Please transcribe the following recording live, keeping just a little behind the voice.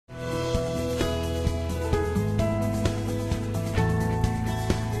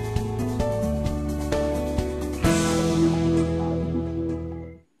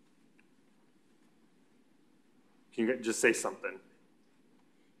Can you just say something?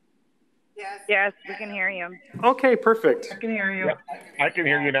 Yes, we can hear you. Okay, perfect. I can hear you. Yep, I can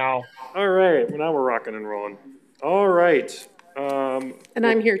hear you now. All right, well, now we're rocking and rolling. All right. And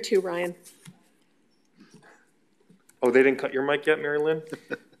I'm here too, Ryan. Oh, they didn't cut your mic yet, Mary Lynn?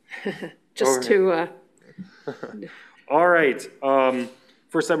 Just to... All right.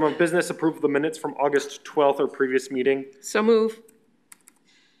 First item of business, approve the minutes from August 12th, our previous meeting. So move.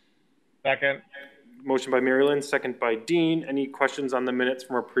 Second. Motion by Mary Lynn, second by Dean. Any questions on the minutes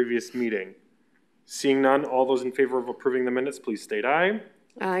from our previous meeting? Seeing none, all those in favor of approving the minutes, please state aye.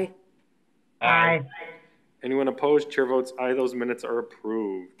 Aye. Aye. Anyone opposed? Chair votes aye. Those minutes are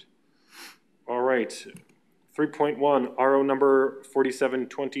approved. All right. 3.1, RO number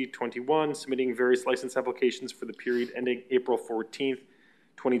 472021, submitting various license applications for the period ending April 14th,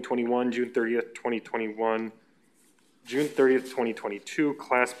 2021, June 30th, 2021, June 30th, 2022,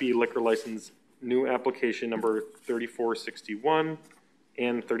 Class B liquor license, new application number 3461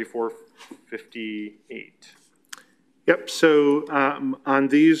 and 3458. Yep, so on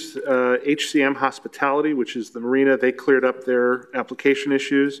these, HCM Hospitality, which is the marina, they cleared up their application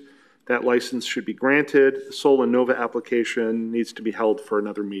issues. That license should be granted. The Sol and Nova application needs to be held for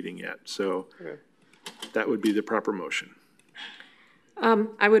another meeting yet. So that would be the proper motion.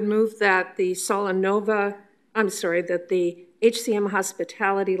 I would move that the Sol and Nova, that the HCM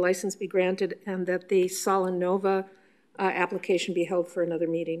Hospitality license be granted and that the Sol and Nova application be held for another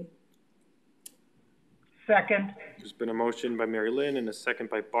meeting. Second. There's been a motion by Mary Lynn and a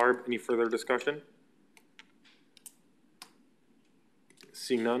second by Barb. Any further discussion?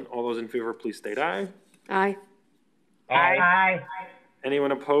 Seeing none, all those in favor, please state aye. Aye. Aye. Aye.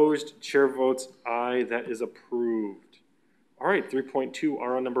 Anyone opposed? Chair votes aye. That is approved. All right, 3.2,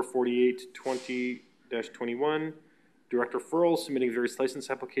 RO number 4820-21. Director Furl submitting various license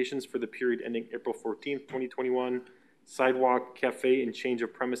applications for the period ending April 14th, 2021. Sidewalk Cafe and change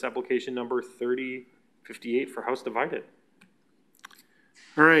of premise application number 3058 for House Divided.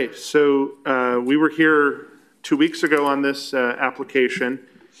 All right, so we were here 2 weeks ago on this application,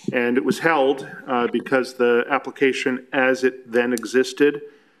 and it was held because the application as it then existed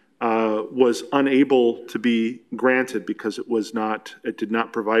was unable to be granted because it did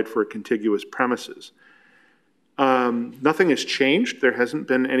not provide for a contiguous premises. Nothing has changed. There hasn't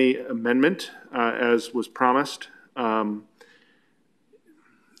been any amendment as was promised. I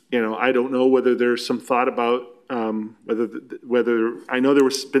don't know whether there's some thought about whether I know there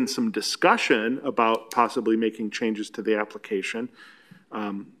was been some discussion about possibly making changes to the application,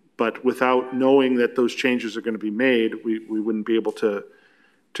 but without knowing that those changes are going to be made, we wouldn't be able to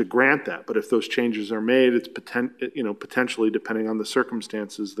grant that. But if those changes are made, it's potentially, depending on the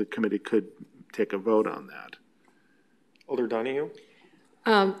circumstances, the committee could take a vote on that. Alder Donahue.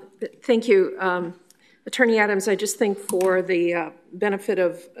 Thank you. Attorney Adams, I just think for the benefit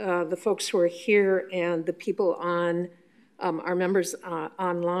of the folks who are here and the people on our members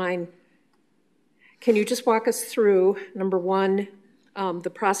online, can you just walk us through, number one, the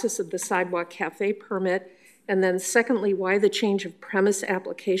process of the Sidewalk Cafe permit, and then secondly, why the change of premise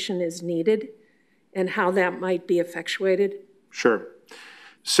application is needed and how that might be effectuated? Sure.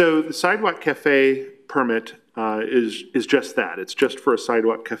 So the Sidewalk Cafe permit is just that. It's just for a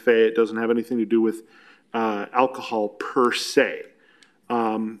sidewalk cafe. It doesn't have anything to do with alcohol per se.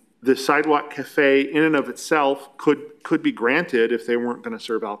 The sidewalk cafe in and of itself could be granted if they weren't going to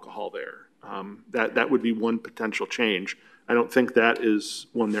serve alcohol there. That would be one potential change. I don't think that is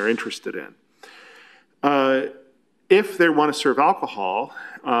one they're interested in. If they want to serve alcohol,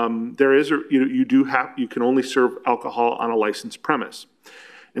 there is you can only serve alcohol on a licensed premise.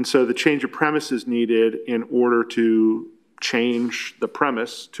 And so the change of premise is needed in order to change the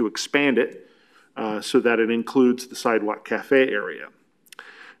premise, to expand it, so that it includes the sidewalk cafe area.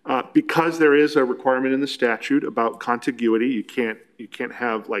 Because there is a requirement in the statute about contiguity, you can't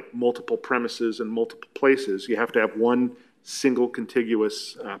have like multiple premises in multiple places. You have to have one single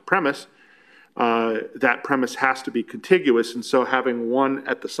contiguous premise. That premise has to be contiguous, and so having one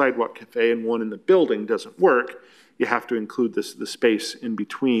at the sidewalk cafe and one in the building doesn't work. You have to include the space in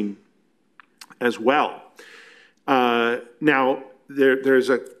between as well. Now, there's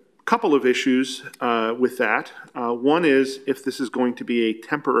a couple of issues with that. One is if this is going to be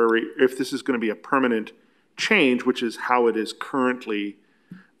if this is going to be a permanent change, which is how it is currently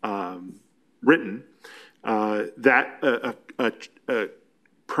written, that a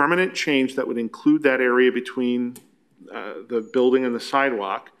permanent change that would include that area between the building and the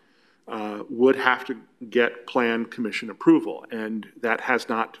sidewalk would have to get Plan Commission approval, and it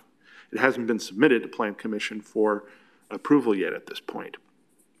hasn't been submitted to Plan Commission for approval yet at this point.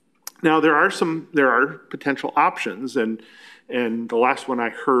 Now, there are potential options, and the last one I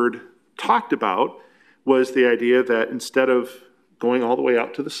heard talked about was the idea that instead of going all the way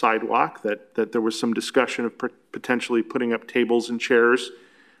out to the sidewalk, that there was some discussion of potentially putting up tables and chairs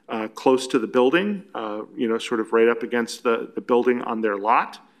close to the building, sort of right up against the building on their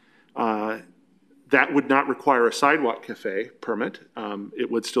lot. That would not require a sidewalk cafe permit.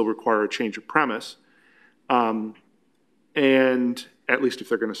 It would still require a change of premise. And at least if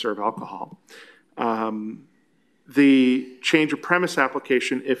they're going to serve alcohol. The change of premise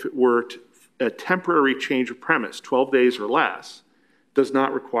application, if it were a temporary change of premise, 12 days or less, does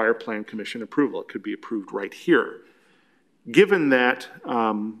not require Plan Commission approval. It could be approved right here. Given that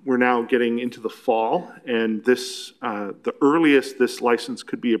we're now getting into the fall, and the earliest this license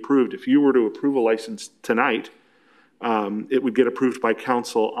could be approved, if you were to approve a license tonight, it would get approved by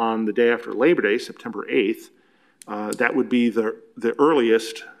council on the day after Labor Day, September 8th. That would be the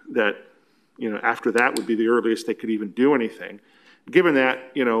earliest that, after that would be the earliest they could even do anything. Given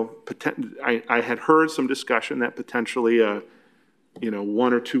that, I had heard some discussion that potentially a,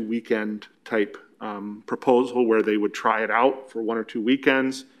 1 or 2 weekend type proposal where they would try it out for 1 or 2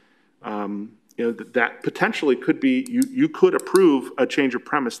 weekends. That potentially could be, you could approve a change of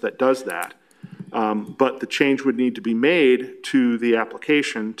premise that does that. But the change would need to be made to the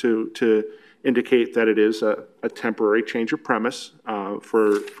application to indicate that it is a temporary change of premise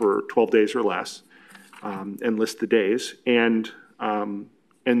for 12 days or less, and list the days, and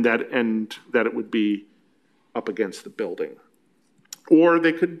that it would be up against the building. Or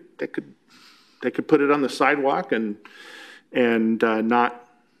they could put it on the sidewalk and not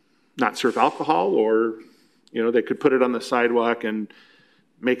serve alcohol, or they could put it on the sidewalk and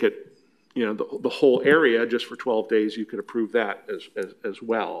make it the whole area just for 12 days. You could approve that as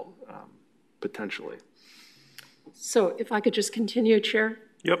well. Potentially. So if I could just continue, Chair?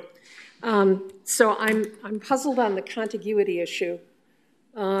 Yep. So I'm puzzled on the contiguity issue.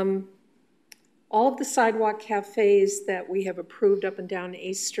 All of the sidewalk cafes that we have approved up and down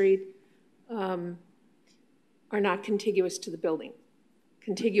 8th Street are not contiguous to the building.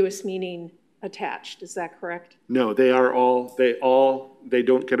 Contiguous meaning attached, is that correct? No, they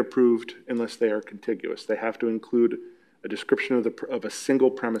don't get approved unless they are contiguous. They have to include a description of a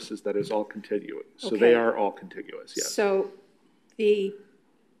single premises that is all contiguous. So Okay. They are all contiguous, yes. So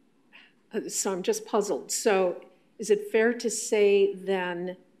I'm just puzzled. So is it fair to say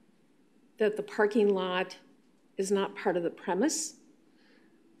then that the parking lot is not part of the premise?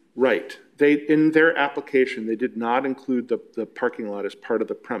 Right. In their application, they did not include the parking lot as part of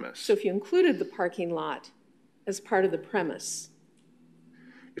the premise. So if you included the parking lot as part of the premise,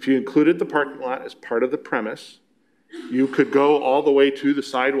 If you included the parking lot as part of the premise, you could go all the way to the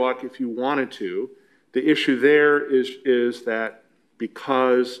sidewalk if you wanted to. The issue there is that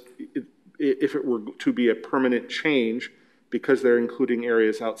because if it were to be a permanent change, because they're including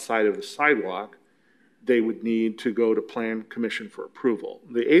areas outside of the sidewalk, they would need to go to Plan Commission for approval.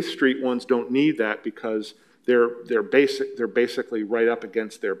 The 8th Street ones don't need that because they're basically right up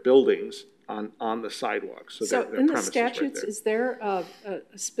against their buildings on the sidewalk. So their in the premise is right statutes, there. is there a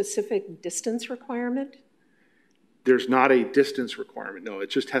specific distance requirement? There's not a distance requirement, no,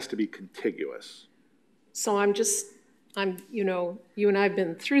 it just has to be contiguous. So you and I have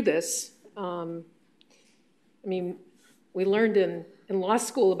been through this. We learned in law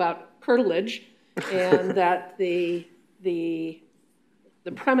school about curtilage, and that the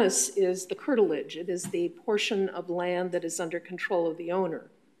premise is the curtilage. It is the portion of land that is under control of the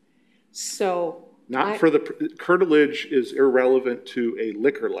owner. So Curtilage is irrelevant to a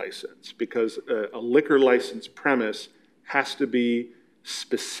liquor license because a liquor license premise has to be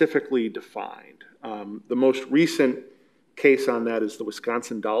specifically defined. The most recent case on that is the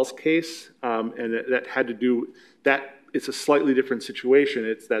Wisconsin Dolls case, and that had to do that. It's a slightly different situation.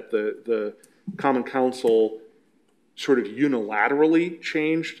 It's that the Common Council sort of unilaterally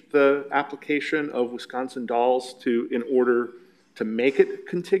changed the application of Wisconsin Dolls in order to make it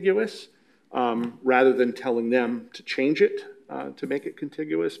contiguous, rather than telling them to change it to make it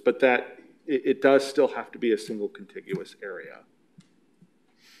contiguous, but that it does still have to be a single contiguous area.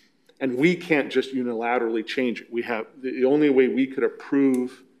 And we can't just unilaterally change it. The only way we could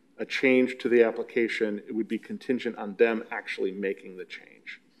approve a change to the application, it would be contingent on them actually making the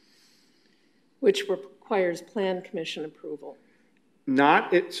change. which requires Plan Commission approval.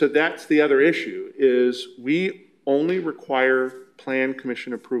 So that's the other issue, is we only require Plan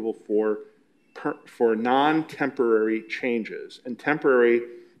Commission approval for non-temporary changes. And temporary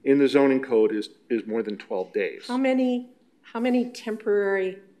in the zoning code is more than 12 days. How many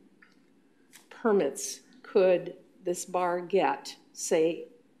temporary permits could this bar get, say,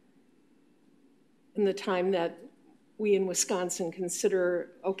 in the time that we in Wisconsin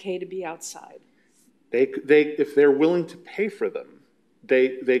consider okay to be outside? If they're willing to pay for them,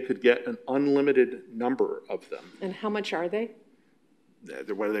 they could get an unlimited number of them. And how much are they?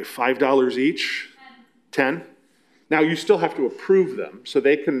 What are they, $5 each? 10? Now, you still have to approve them, so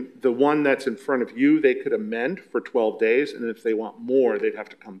they can, the one that's in front of you, they could amend for 12 days, and if they want more, they'd have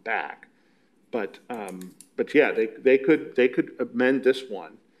to come back. But yeah, they could amend this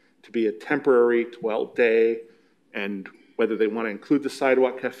one to be a temporary 12-day, and whether they want to include the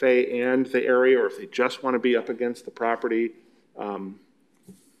sidewalk cafe and the area, or if they just want to be up against the property,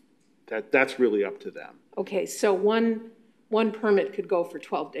 that's really up to them. Okay, so one permit could go for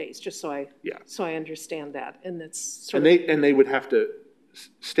 12 days, just so I understand that, and that's sort of. And they would have to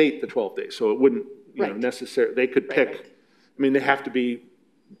state the 12 days, so it wouldn't, you know, necessarily, they could pick, I mean, they have to be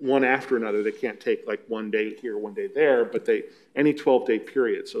one after another. They can't take like one day here, one day there, but any 12-day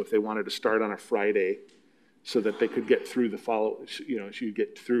period. So if they wanted to start on a Friday so that they could get through the so you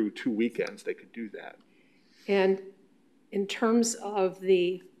get through 2 weekends, they could do that. And in terms of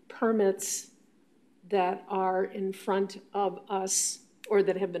the permits that are in front of us, or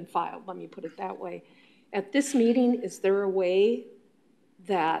that have been filed, let me put it that way. At this meeting, is there a way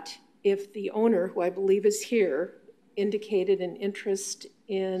that if the owner, who I believe is here, indicated an interest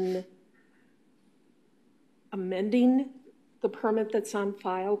in amending the permit that's on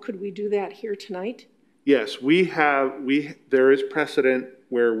file, could we do that here tonight? Yes, there is precedent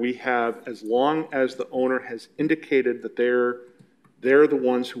where we have, as long as the owner has indicated that they're the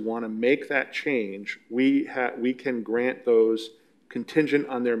ones who want to make that change, we can grant those contingent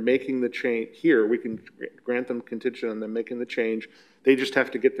on their making the change. Here, we can grant them contingent on them making the change. They just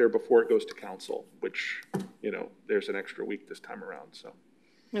have to get there before it goes to council, which, you know, there's an extra week this time around, so.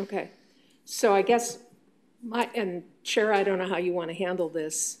 Okay, so I guess and Chair, I don't know how you want to handle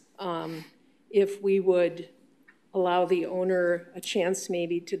this. If we would allow the owner a chance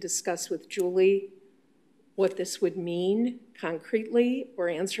maybe to discuss with Julie what this would mean concretely, or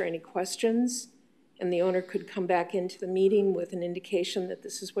answer any questions, and the owner could come back into the meeting with an indication that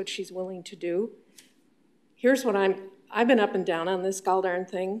this is what she's willing to do. Here's what I've been up and down on this gall darn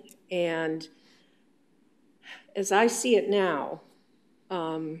thing, and as I see it now,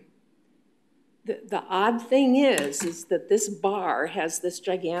 the odd thing is that this bar has this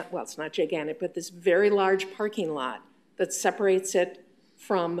gigantic, well, it's not gigantic, but this very large parking lot that separates it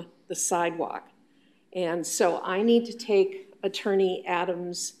from the sidewalk. And so I need to take Attorney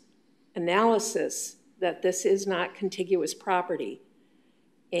Adams' analysis that this is not contiguous property.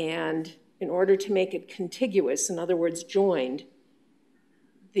 And in order to make it contiguous, in other words, joined,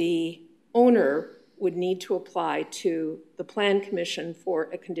 the owner would need to apply to the Plan Commission for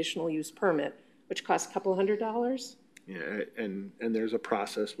a conditional use permit, which costs a couple $100. Yeah, and there's a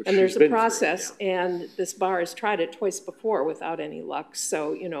process. And there's a process, and this bar has tried it twice before without any luck,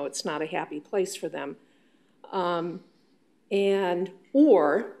 so, you know, it's not a happy place for them.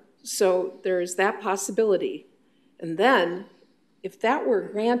 So there's that possibility. And then, if that were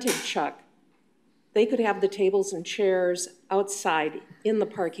granted, Chuck, they could have the tables and chairs outside in the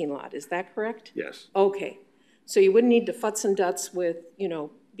parking lot. Is that correct? Yes. Okay. So you wouldn't need to futz and duts with, you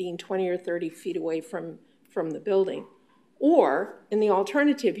know, being 20 or 30 feet away from the building. Or, in the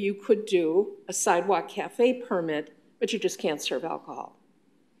alternative, you could do a sidewalk cafe permit, but you just can't serve alcohol.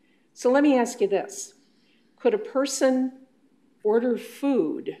 So let me ask you this. Could a person order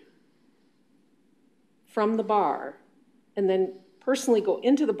food from the bar and then personally go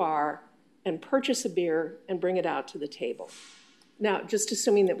into the bar and purchase a beer and bring it out to the table? Now, just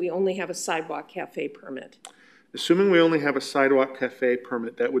assuming that we only have a sidewalk cafe permit. Assuming we only have a sidewalk cafe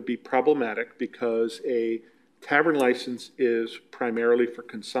permit, that would be problematic because a tavern license is primarily for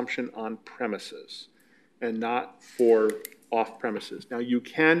consumption on premises and not for off premises. Now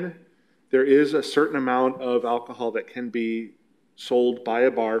there is a certain amount of alcohol that can be sold by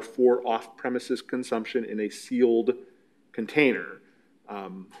a bar for off premises consumption in a sealed container.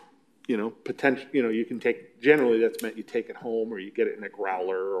 You know, you can take, generally that's meant you take it home or you get it in a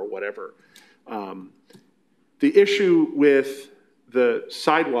growler or whatever. The issue with the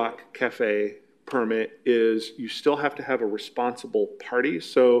sidewalk cafe permit is you still have to have a responsible party,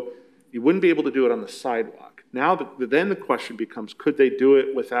 so you wouldn't be able to do it on the sidewalk. Now, then the question becomes, could they do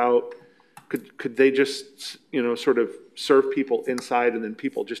it without, could they just, you know, sort of serve people inside and then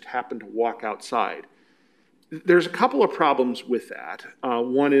people just happen to walk outside? There's a couple of problems with that.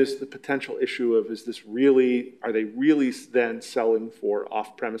 One is the potential issue of, are they really then selling for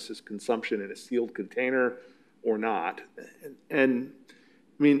off-premises consumption in a sealed container or not? And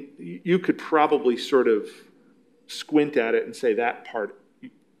I mean, you could probably sort of squint at it and say that part,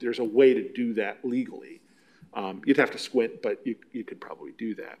 there's a way to do that legally. You'd have to squint, but you could probably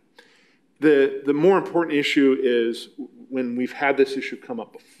do that. The more important issue is when we've had this issue come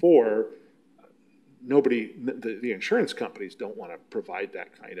up before, the insurance companies don't want to provide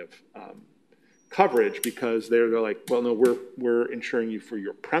that kind of coverage because they're like, well, no, we're insuring you for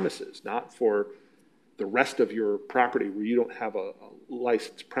your premises, not for the rest of your property where you don't have a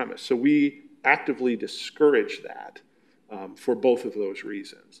licensed premise. So we actively discourage that for both of those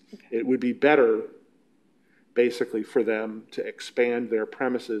reasons. Okay. It would be better basically for them to expand their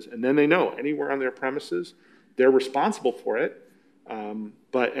premises, and then they know anywhere on their premises, they're responsible for it.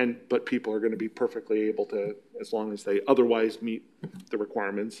 But people are going to be perfectly able to, as long as they otherwise meet the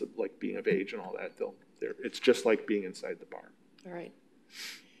requirements of like being of age and all that, it's just like being inside the bar. All right.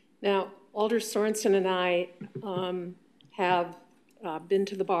 Now, Alder Sorensen and I have been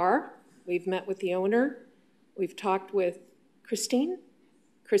to the bar. We've met with the owner. We've talked with Christine.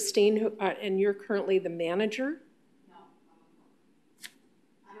 Christine, and you're currently the manager? No,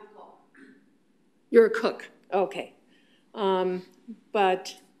 I'm a cook. You're a cook, okay.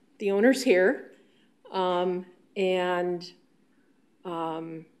 But the owner's here, and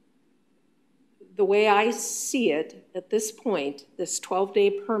the way I see it at this point, this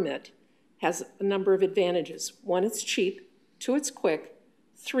 12-day permit has a number of advantages. One, it's cheap. Two, it's quick.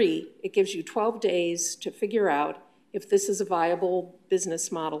 Three, it gives you 12 days to figure out if this is a viable business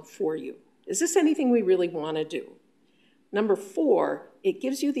model for you. Is this anything we really want to do? Number four, it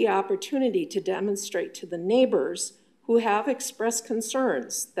gives you the opportunity to demonstrate to the neighbors who have expressed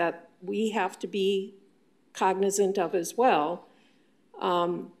concerns that we have to be cognizant of as well,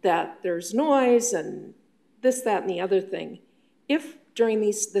 that there's noise and this, that, and the other thing. If during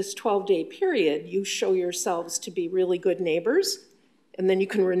this 12-day period, you show yourselves to be really good neighbors, and then you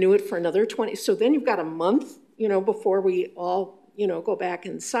can renew it for another 20, so then you've got a month, before we all, go back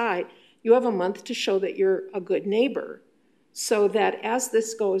inside, you have a month to show that you're a good neighbor, so that as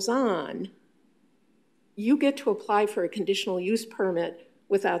this goes on, you get to apply for a conditional use permit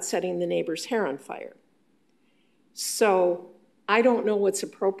without setting the neighbor's hair on fire. So I don't know what's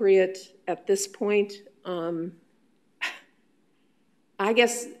appropriate at this point. I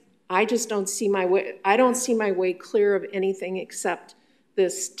guess I just don't see my way, I don't see my way clear of anything except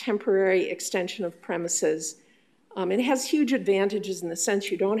this temporary extension of premises. It has huge advantages in the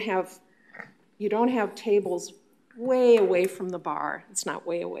sense you don't have tables way away from the bar. It's not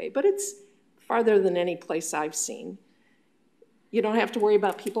way away, but it's farther than any place I've seen. You don't have to worry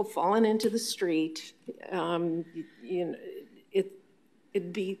about people falling into the street.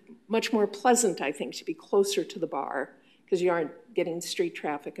 It'd be much more pleasant, I think, to be closer to the bar because you aren't getting street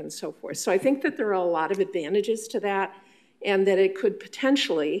traffic and so forth. So I think that there are a lot of advantages to that, and that it could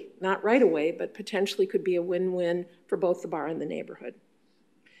potentially, not right away, but potentially could be a win-win for both the bar and the neighborhood.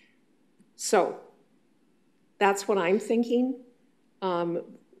 So that's what I'm thinking.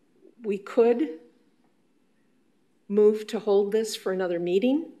 We could move to hold this for another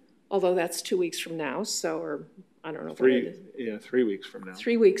meeting, although that's 2 weeks from now, so, or I don't know. 3 weeks from now.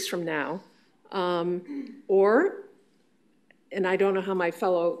 3 weeks from now. Or, and I don't know how my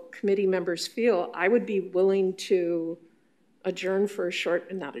fellow committee members feel, I would be willing to adjourn for a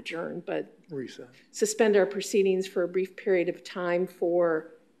short, not adjourn, but recess. Suspend our proceedings for a brief period of time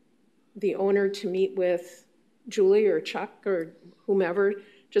for the owner to meet with Julie or Chuck or whomever,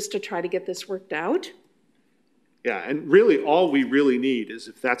 just to try to get this worked out. Yeah, and really all we really need is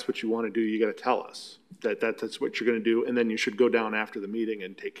if that's what you want to do, you got to tell us that's what you're going to do, and then you should go down after the meeting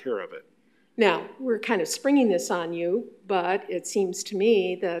and take care of it. Now, we're kind of springing this on you, but it seems to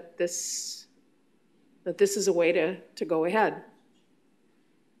me that this is a way to go ahead.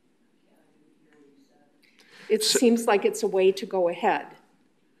 It seems like it's a way to go ahead,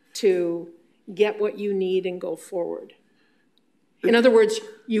 to get what you need and go forward. In other words,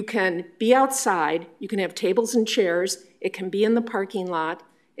 you can be outside, you can have tables and chairs, it can be in the parking lot,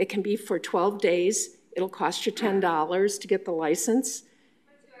 it can be for 12 days, it'll cost you $10 to get the license,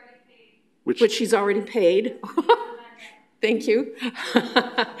 which she's already paid. Thank you.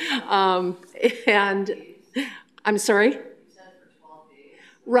 And I'm sorry?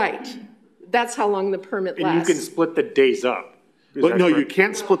 Right. That's how long the permit lasts. And you can split the days up. But no, you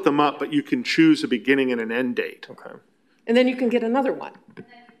can't split them up, but you can choose a beginning and an end date. Okay. And then you can get another one.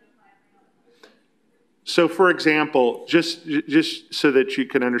 So for example, just so that you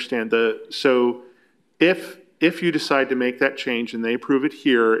can understand, so if you decide to make that change and they approve it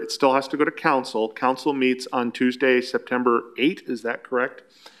here, it still has to go to council. Council meets on Tuesday, September 8th, is that correct?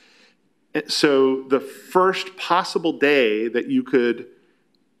 So the first possible day that you could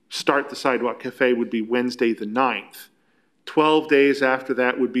start the Sidewalk Cafe would be Wednesday the 9th. 12 days after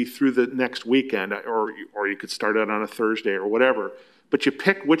that would be through the next weekend, or you could start it on a Thursday or whatever. But you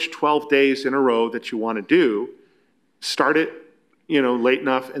pick which 12 days in a row that you want to do, start it, late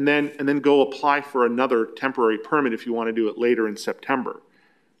enough, and then go apply for another temporary permit if you want to do it later in September.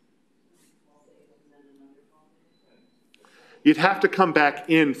 You'd have to come back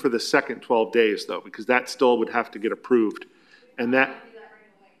in for the second 12 days though, because that still would have to get approved. And that,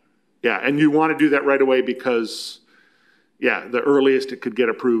 yeah, and you want to do that right away because, yeah, the earliest it could get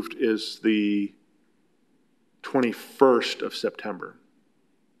approved is the 21st of September.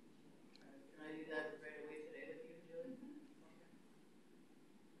 Can I do that right away today with you, Julie?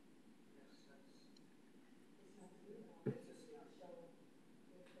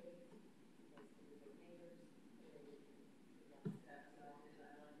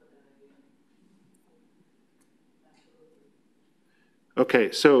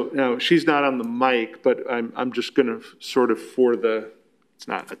 Okay, so now she's not on the mic, but I'm just going to sort of it's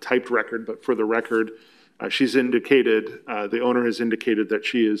not a typed record, but for the record, she's indicated, the owner has indicated that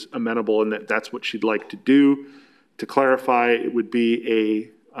she is amenable and that that's what she'd like to do. To clarify, it would be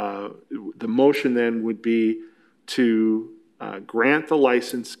the motion then would be to grant the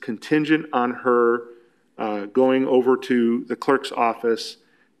license contingent on her going over to the clerk's office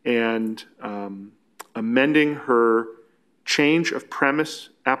and amending her change of premise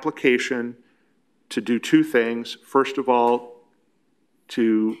application to do two things. First of all,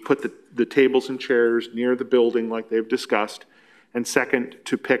 to put the tables and chairs near the building like they've discussed. And second,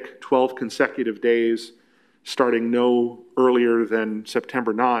 to pick 12 consecutive days starting no earlier than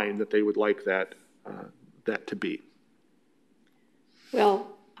September 9 that they would like that to be. Well,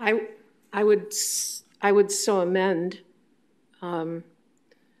 I would so amend,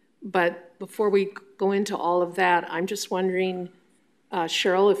 but before we go into all of that, I'm just wondering,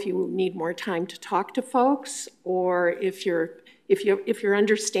 Cheryl, if you need more time to talk to folks, or if you're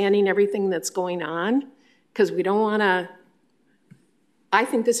understanding everything that's going on, because we don't want to. I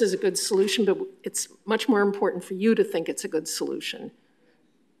think this is a good solution, but it's much more important for you to think it's a good solution.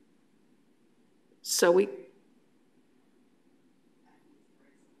 So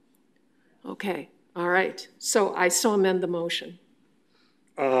okay, all right. So I so amend the motion.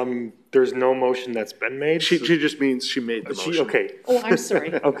 There's no motion that's been made. She just means she made the motion. Okay. Oh, I'm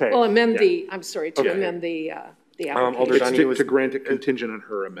sorry. Okay. Well, amend yeah. I'm sorry, to Okay. amend the Alder application. Donahue To grant it contingent on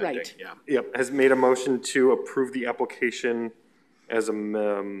her amending. Right. Yeah. Yep, has made a motion to approve the application as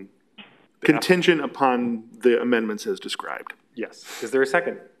Contingent upon the amendments as described. yes. Is there a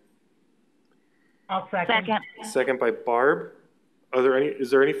second? I'll second. Second by Barb. Is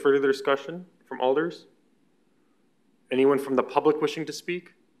there any further discussion from alders? Anyone from the public wishing to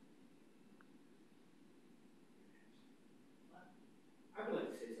speak?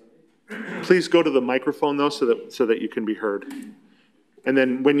 Please go to the microphone though, so that you can be heard. And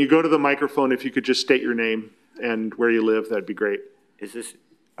then when you go to the microphone, if you could just state your name and where you live, that'd be great. Is this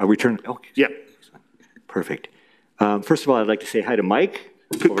a return? Oh, Yeah. perfect. First of all, I'd like to say hi to Mike.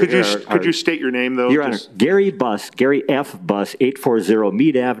 Could you state your name though? Your Honor, Gary F. Bus, 840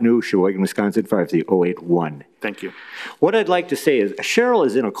 Mead Avenue, Sheboygan, Wisconsin, 53081. Thank you. What I'd like to say is Cheryl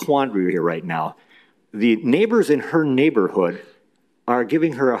is in a quandary here right now. The neighbors in her neighborhood are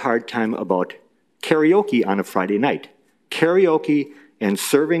giving her a hard time about karaoke on a Friday night. Karaoke and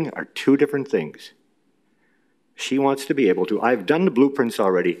serving are two different things. She wants to be able to, I've done the blueprints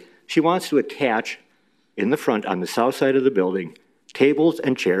already, she wants to attach in the front on the south side of the building tables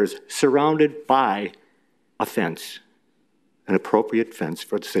and chairs surrounded by a fence, an appropriate fence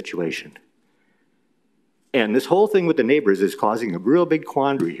for the situation. And this whole thing with the neighbors is causing a real big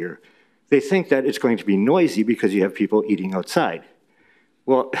quandary here. They think that it's going to be noisy because you have people eating outside.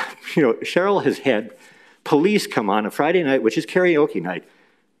 Well, Cheryl has had police come on a Friday night, which is karaoke night,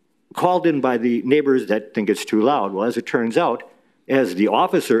 called in by the neighbors that think it's too loud. Well, as it turns out, as the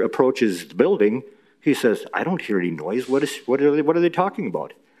officer approaches the building, he says, I don't hear any noise. What are they talking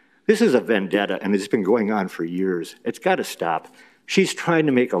about? This is a vendetta, and it's been going on for years. It's got to stop. She's trying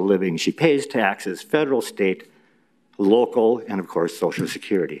to make a living. She pays taxes, federal, state, local, and of course, Social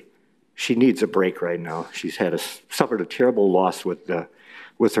Security. She needs a break right now. She's suffered a terrible loss with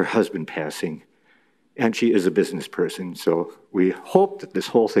her husband passing, and she is a business person. So we hope that this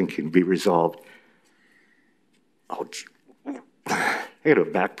whole thing can be resolved. Ouch. I got a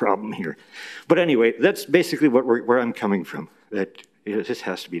back problem here. But anyway, that's basically where I'm coming from, that this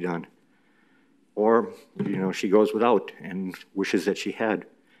has to be done. Or, she goes without and wishes that she had.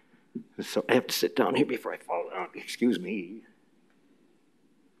 So I have to sit down here before I fall down. Excuse me.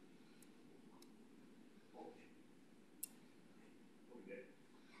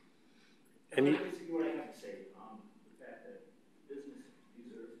 Any? Basically what I have to say, the fact that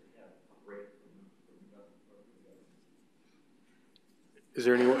Is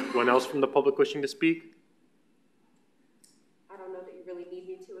there anyone else from the public wishing to speak? I don't know that you really need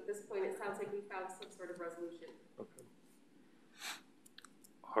me to at this point. It sounds like we found some sort of resolution. Okay.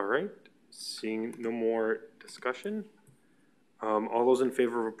 All right, seeing no more discussion. All those in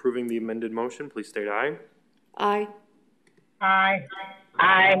favor of approving the amended motion, please state aye. Aye. Aye.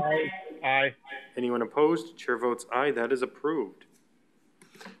 Aye. Aye. Anyone opposed? Chair votes aye, that is approved.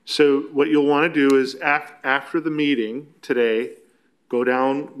 So what you'll want to do is after the meeting today, go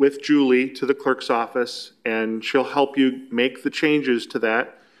down with Julie to the clerk's office and she'll help you make the changes to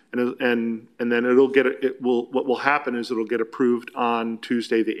that. And then what will happen is it'll get approved on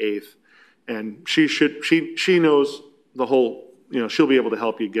Tuesday, the 8th. And she knows the whole, she'll be able to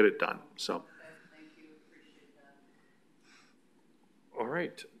help you get it done, so. Thank you, appreciate that. All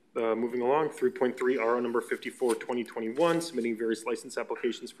right, moving along, 3.3, RO number 54, 2021, submitting various license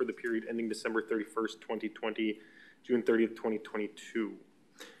applications for the period ending December 31st, 2020, June 30th, 2022.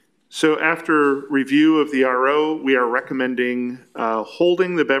 So after review of the RO, we are recommending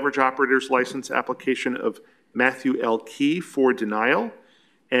holding the beverage operator's license application of Matthew L. Key for denial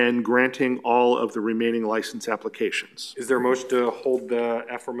and granting all of the remaining license applications. Is there a motion to hold the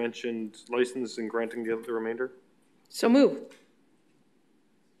aforementioned license and granting the remainder? So move.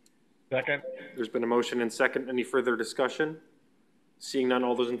 Second. There's been a motion and second. Any further discussion? Seeing none,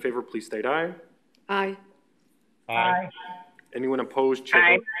 all those in favor, please state aye. Aye. Aye. Anyone opposed?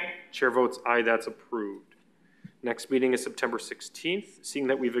 Chair votes aye, that's approved. Next meeting is September 16th. Seeing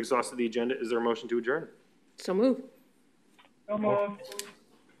that we've exhausted the agenda, is there a motion to adjourn? So move. So moved.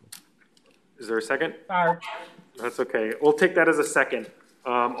 Is there a second? Sorry. That's okay. We'll take that as a second.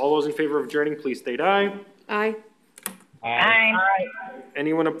 All those in favor of adjourning, please state aye. Aye. Aye.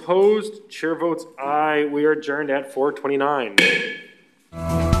 Anyone opposed? Chair votes aye. We are adjourned at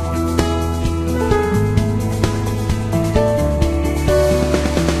 4:29.